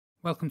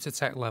Welcome to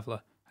Tech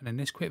Leveler, and in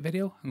this quick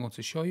video I'm going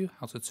to show you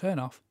how to turn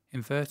off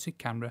inverted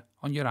camera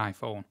on your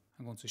iPhone.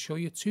 I'm going to show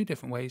you two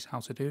different ways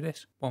how to do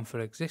this, one for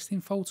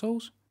existing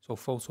photos, so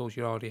photos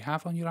you already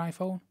have on your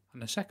iPhone,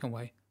 and the second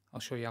way I'll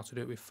show you how to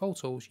do it with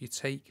photos you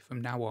take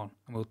from now on,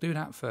 and we'll do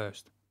that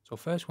first. So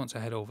first we want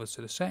to head over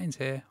to the settings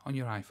here on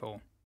your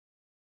iPhone.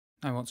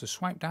 Now I want to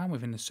swipe down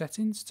within the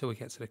settings till we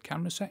get to the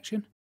camera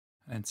section,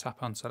 and then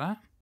tap onto that.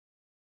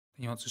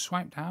 Then you want to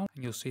swipe down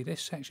and you'll see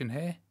this section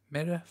here,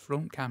 mirror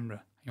front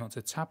camera. You want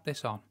to tab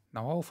this on.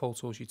 Now all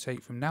photos you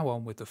take from now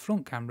on with the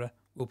front camera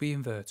will be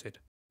inverted.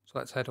 So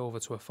let's head over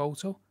to a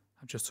photo.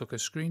 I've just took a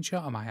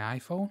screenshot on my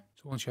iPhone.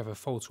 So once you have a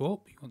photo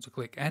up, you want to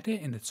click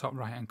edit in the top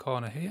right hand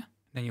corner here.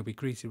 Then you'll be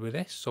greeted with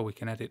this so we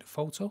can edit the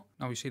photo.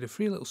 Now you see the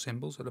three little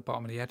symbols at the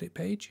bottom of the edit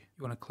page.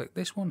 You want to click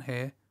this one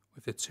here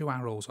with the two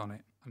arrows on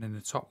it. And in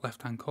the top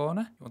left hand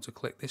corner, you want to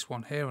click this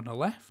one here on the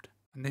left.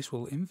 And this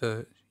will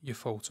invert your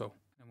photo.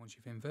 And once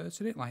you've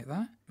inverted it like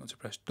that, you want to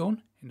press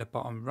done in the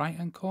bottom right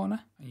hand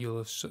corner and you'll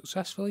have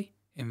successfully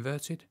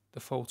inverted the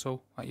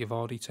photo that you've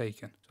already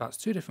taken. So that's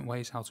two different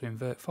ways how to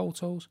invert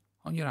photos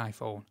on your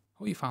iPhone.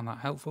 Hope you found that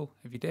helpful.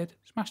 If you did,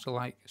 smash the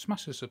like,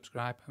 smash the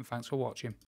subscribe, and thanks for watching.